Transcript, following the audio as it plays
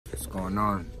What's going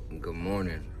on? Good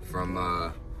morning from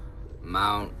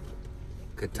Mount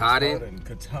Katahdin.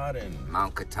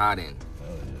 Mount Katahdin. Oh,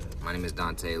 yeah. My name is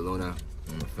Dante Luna.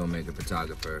 I'm a filmmaker,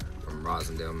 photographer from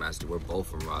Rosendale, Master. We're both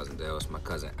from Rosendale. It's my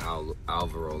cousin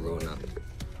Alvaro Luna.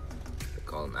 They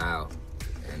call him Al.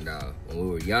 And when we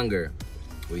were younger,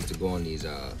 we used to go on these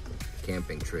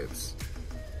camping trips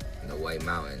in the White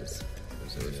Mountains.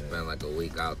 So we spend like a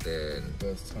week out there and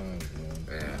best times, man.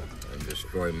 Yeah, and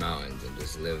destroy mountains and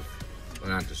just live. Well,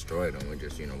 not destroy them. We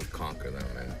just, we conquer them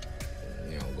and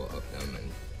go up them.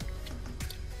 And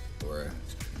we're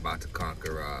about to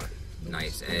conquer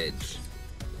Knife's Edge.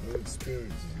 New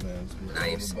experiences, man.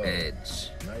 Knife's Edge.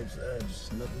 Knife's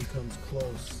Edge. Nothing comes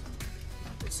close.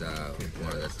 It's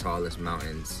one of the tallest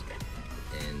mountains,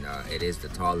 and it is the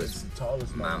tallest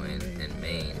mountain in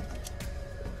Maine.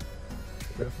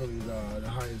 Definitely the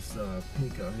highest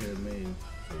peak out here in Maine.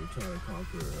 So we're trying to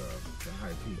conquer the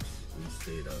high peaks in the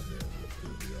state out here. It's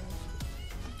gonna be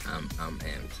awesome. I'm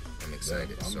amped. I'm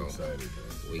excited. Yeah, I'm excited,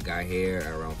 man. We got here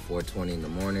around 4:20 in the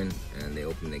morning, and they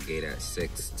opened the gate at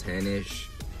 6:10ish.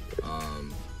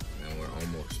 And we're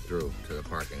almost through to the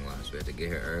parking lot. So we have to get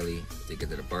here early to get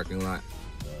to the parking lot,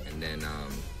 and then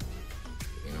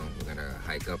we're gonna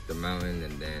hike up the mountain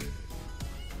and then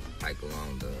hike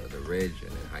along the ridge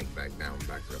and then hike back down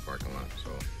back to the parking lot.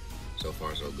 So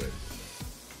far so good.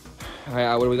 All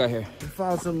right, what do we got here? We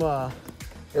found some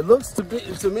it looks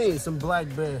to me some black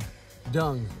bear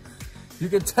dung. You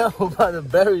can tell by the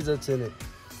berries that's in it.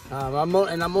 I'm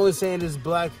only saying it's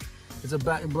black. It's a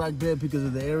black bear because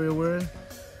of the area we're in.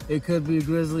 It could be a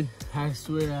grizzly. I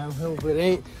swear, I hope it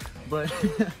ain't. But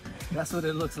that's what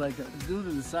it looks like. Due to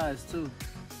the size too.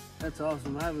 That's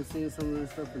awesome. I haven't seen some of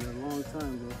this stuff in a long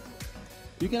time, bro.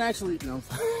 You can actually, no.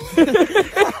 You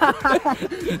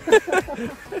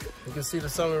can see the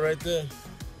summit right there.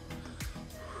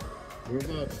 We're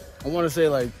about, I want to say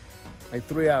like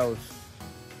 3 hours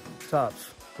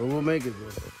tops, but we'll make it, bro.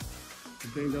 We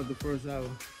banged out the first hour.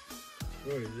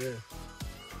 We're already there.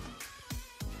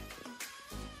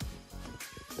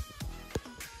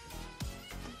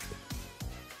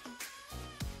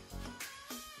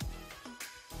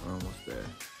 We're almost there.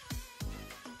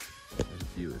 This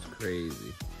view is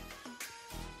crazy.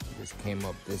 We just came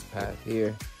up this path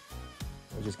here.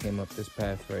 We just came up this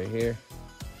path right here.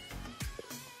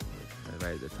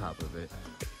 Right at the top of it.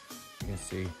 You can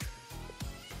see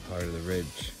part of the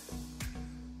ridge.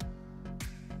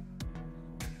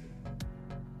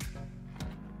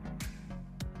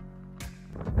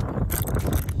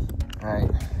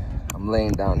 Alright, I'm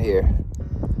laying down here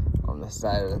on the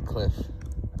side of the cliff.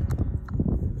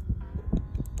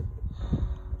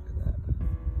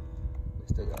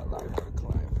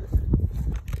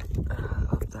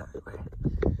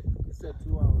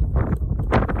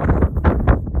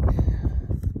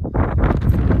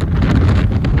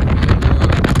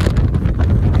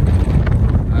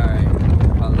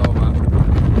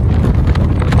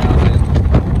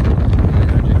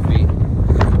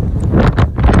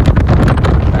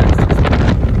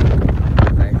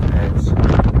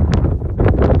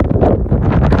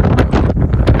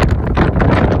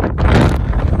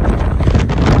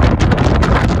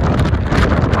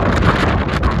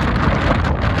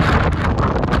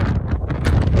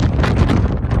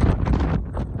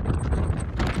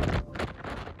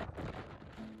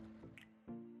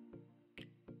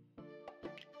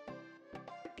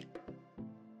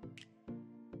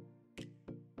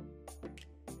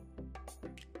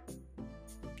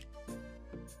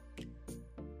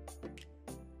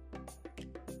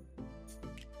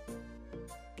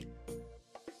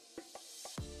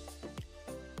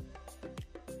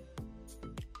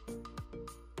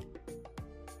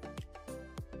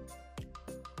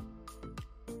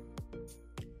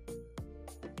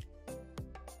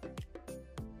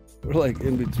 We're like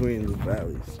in between the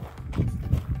valleys.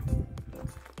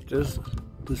 Just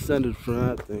descended from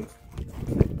that thing.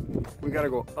 We gotta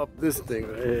go up this thing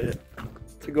right here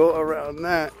to go around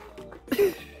that.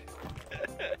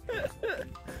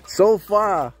 So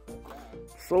far.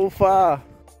 So far.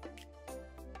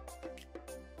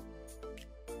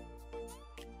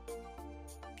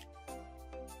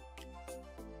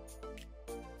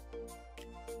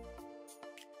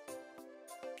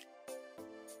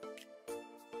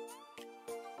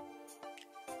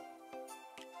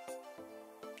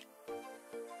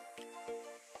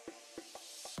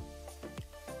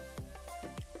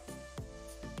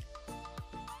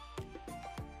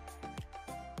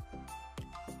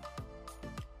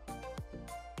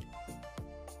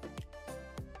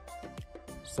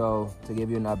 So, to give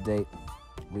you an update,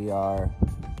 we are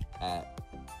at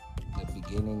the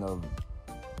beginning of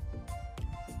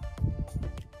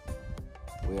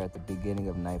We're at the beginning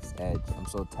of Knife's Edge. I'm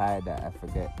so tired that I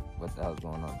forget what the hell's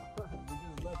going on.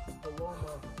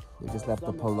 We just left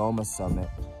the Paloma summit,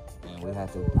 and we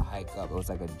had to hike up. It was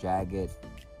like a jagged,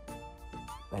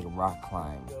 like rock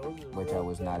climb, which I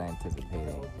was not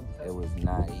anticipating. It was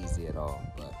not easy at all,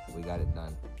 but we got it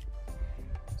done.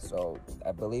 So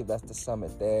I believe that's the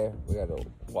summit there. We gotta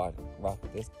walk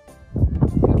this.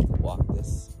 We have to walk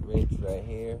this ridge right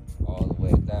here all the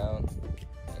way down,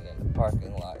 and then the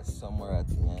parking lot is somewhere at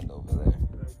the end over there.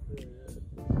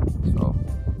 So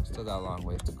still got a long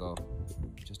ways to go.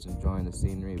 Just enjoying the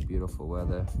scenery, beautiful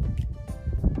weather.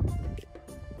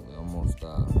 We almost,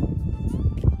 I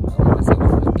don't want to say we're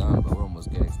almost done, but we're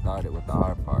almost getting started with the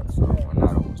hard part. So we're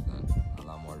not almost done. A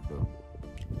lot more to do.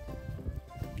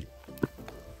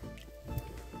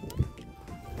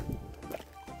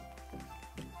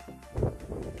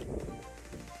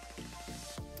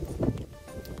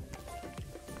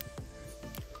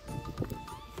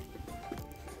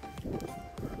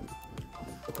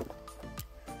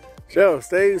 Joe,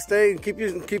 stay, keep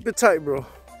it tight, bro.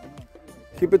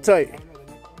 Keep it tight.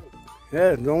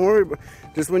 Yeah, don't worry.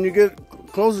 Just when you get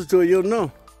closer to it, you'll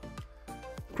know.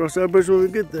 Cross that bridge when we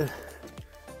get there.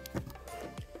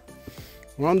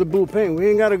 We're on the blue paint. We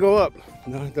ain't gotta go up.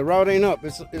 No, the route ain't up.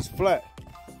 It's flat.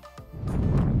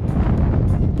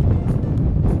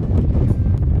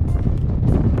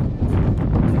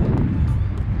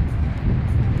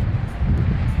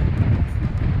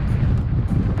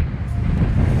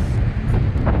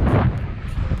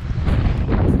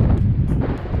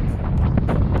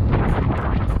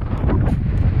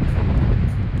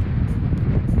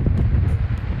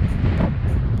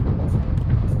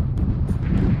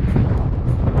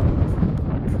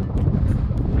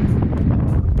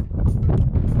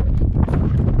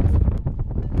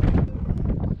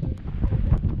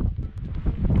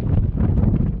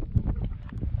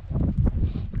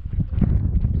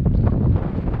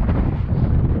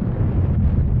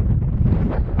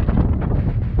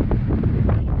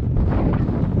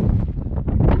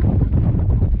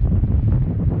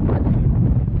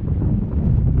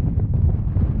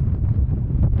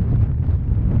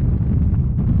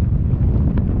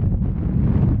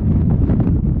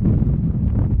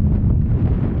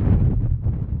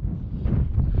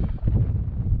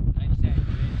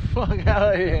 Fuck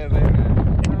out of here,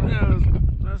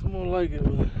 man. That's more like it,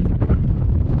 man.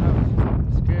 That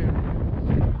was scary.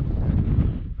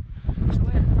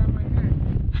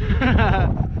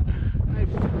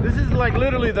 This is like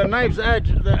literally the knife's edge,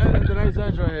 the knife's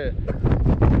edge right here.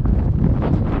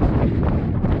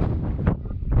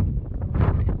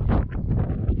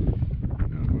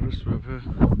 This up here.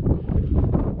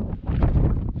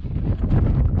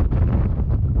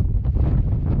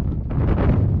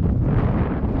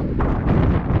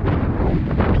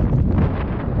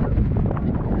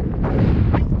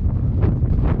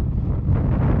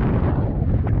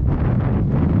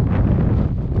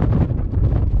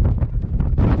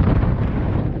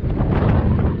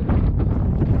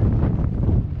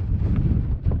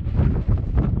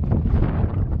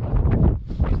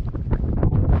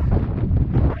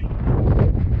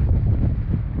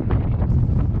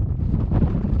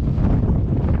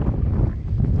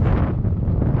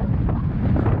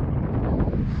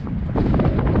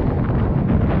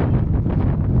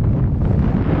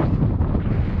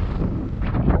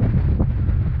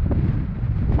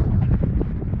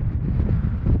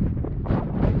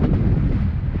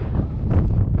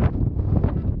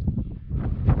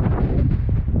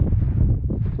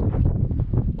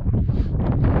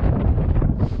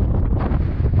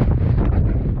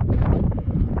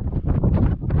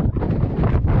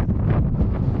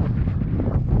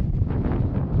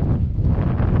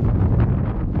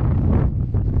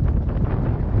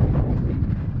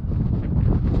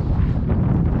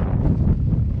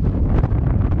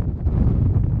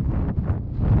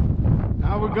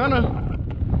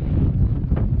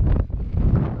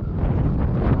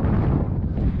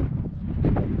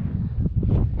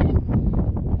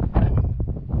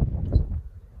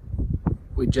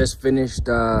 We just finished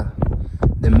the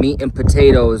meat and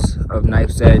potatoes of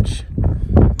Knife's Edge.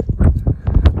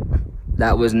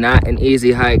 That was not an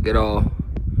easy hike at all.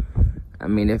 I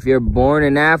mean, if you're born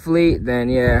an athlete, then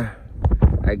yeah,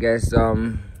 I guess it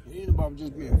ain't about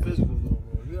just being physical though,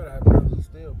 bro. You gotta have nerves and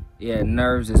steel. Yeah,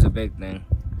 nerves is a big thing.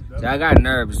 See, I got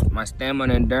nerves. My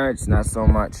stamina and endurance, not so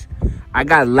much. I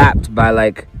got lapped by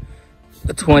like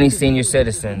 20 senior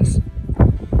citizens,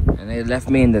 and they left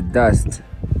me in the dust.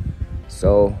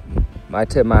 So I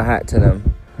tip my hat to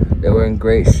them. They were in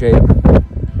great shape.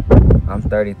 I'm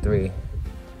 33. I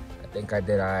think I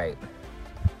did all right.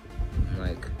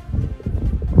 Like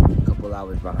a couple couple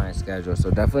hours behind schedule.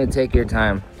 So definitely take your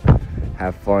time,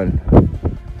 have fun.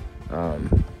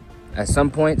 At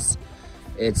some points,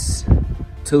 it's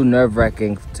too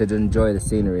nerve-wracking to enjoy the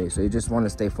scenery, so you just want to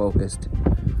stay focused.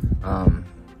 I'm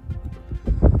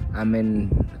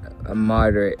in a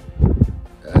moderate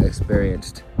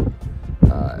experienced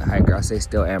hiker. I'll say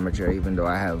still amateur, even though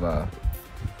I have a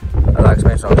lot of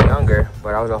experience when I was younger,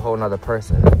 but I was a whole nother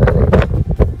person at that age.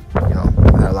 You know,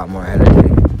 I had a lot more energy.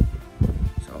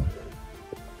 So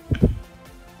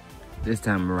this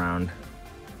time around,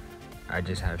 I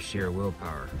just have sheer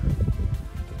willpower.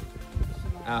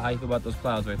 Al, how you feel about those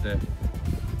clouds right there?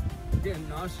 I'm getting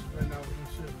nauseous right now with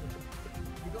this shit.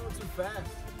 You're going too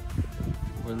fast.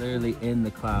 We're literally in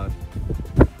the cloud.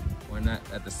 We're not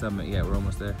at the summit yet. We're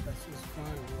almost there. That's just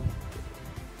fine,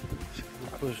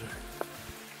 bro. Push it.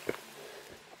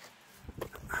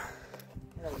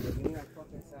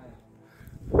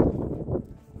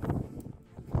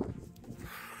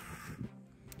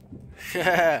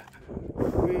 Yeah.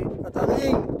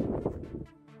 Katahdin.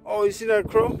 Oh, you see that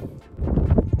crow?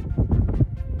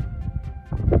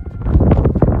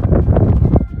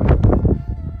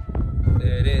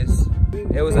 There it is.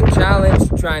 It was a challenge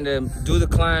trying to do the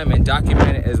climb and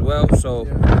document it as well. So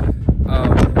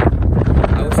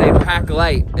I would say pack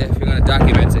light if you're gonna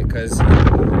document it, because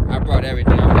I brought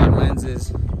everything. I brought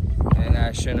lenses, and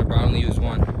I shouldn't have brought, only used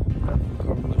one.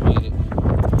 We made it.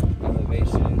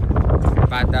 Elevation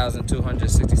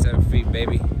 5,267 feet,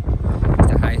 baby.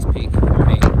 It's the highest peak in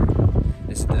Maine.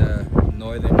 It's the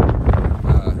northern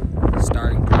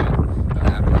starting point of the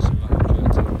Appalachian Mountain Trail,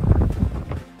 too.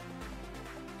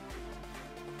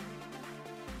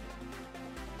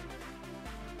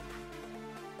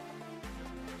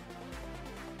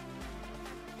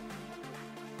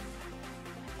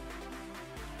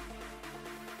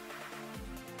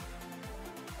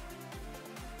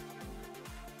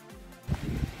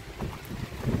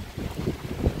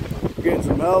 Getting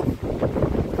some help.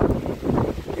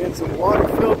 Getting some water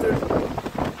filtered.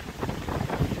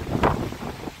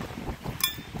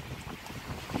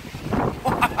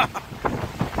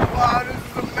 Wow, this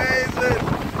is amazing.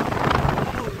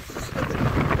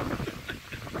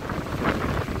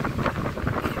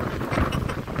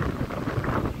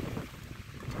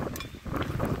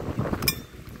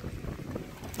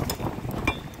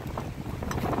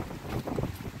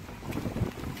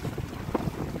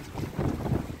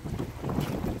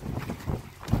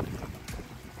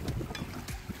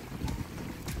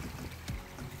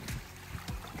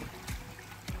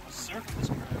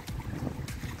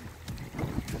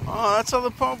 Oh, that's how the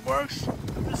pump works?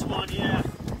 This one, yeah.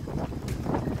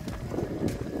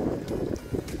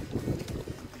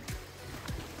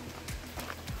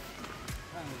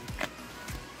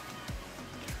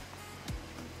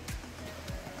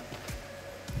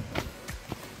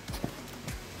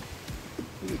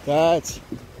 Look at that.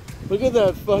 Look at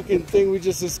that fucking thing we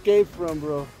just escaped from,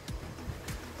 bro.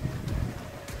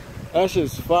 That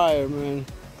shit's fire, man.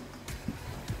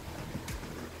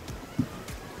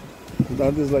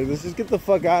 Dante's like, let's just get the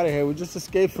fuck out of here. We just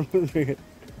escaped from here.